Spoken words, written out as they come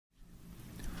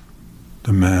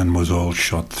The man was all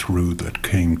shot through that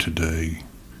came today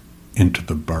into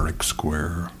the barrack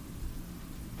square.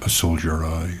 A soldier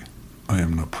I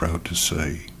am not proud to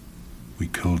say, we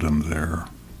killed him there.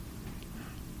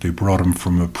 They brought him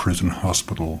from a prison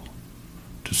hospital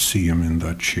to see him in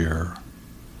that chair.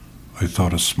 I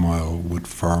thought a smile would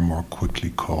far more quickly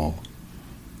call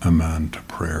a man to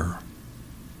prayer.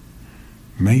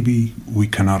 Maybe we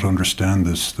cannot understand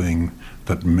this thing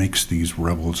that makes these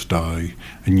rebels die,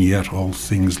 and yet all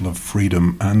things love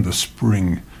freedom and the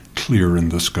spring clear in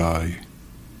the sky.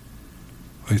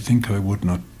 I think I would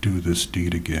not do this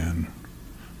deed again,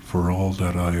 for all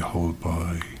that I hold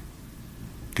by.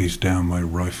 Gaze down my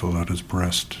rifle at his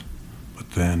breast,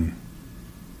 but then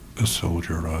a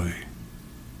soldier I.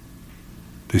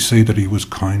 They say that he was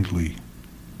kindly,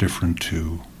 different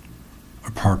too,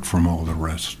 apart from all the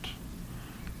rest.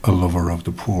 A lover of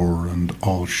the poor and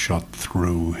all shot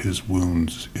through, his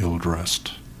wounds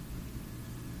ill-dressed.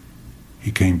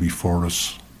 He came before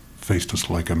us, faced us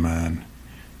like a man.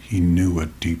 He knew a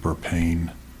deeper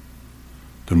pain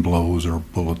than blows or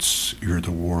bullets ere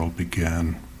the world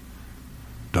began.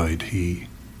 Died he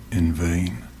in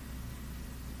vain?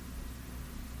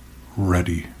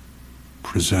 Ready,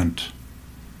 present,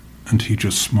 and he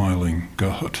just smiling,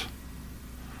 God.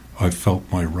 I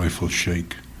felt my rifle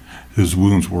shake. His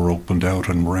wounds were opened out,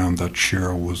 and round that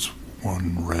chair was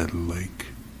one red lake.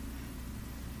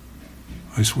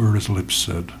 I swear his lips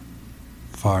said,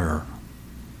 fire,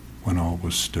 when all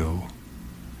was still,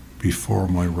 before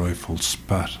my rifle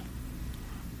spat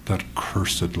that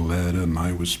cursed lead, and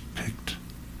I was picked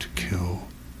to kill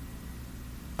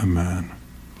a man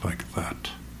like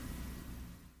that.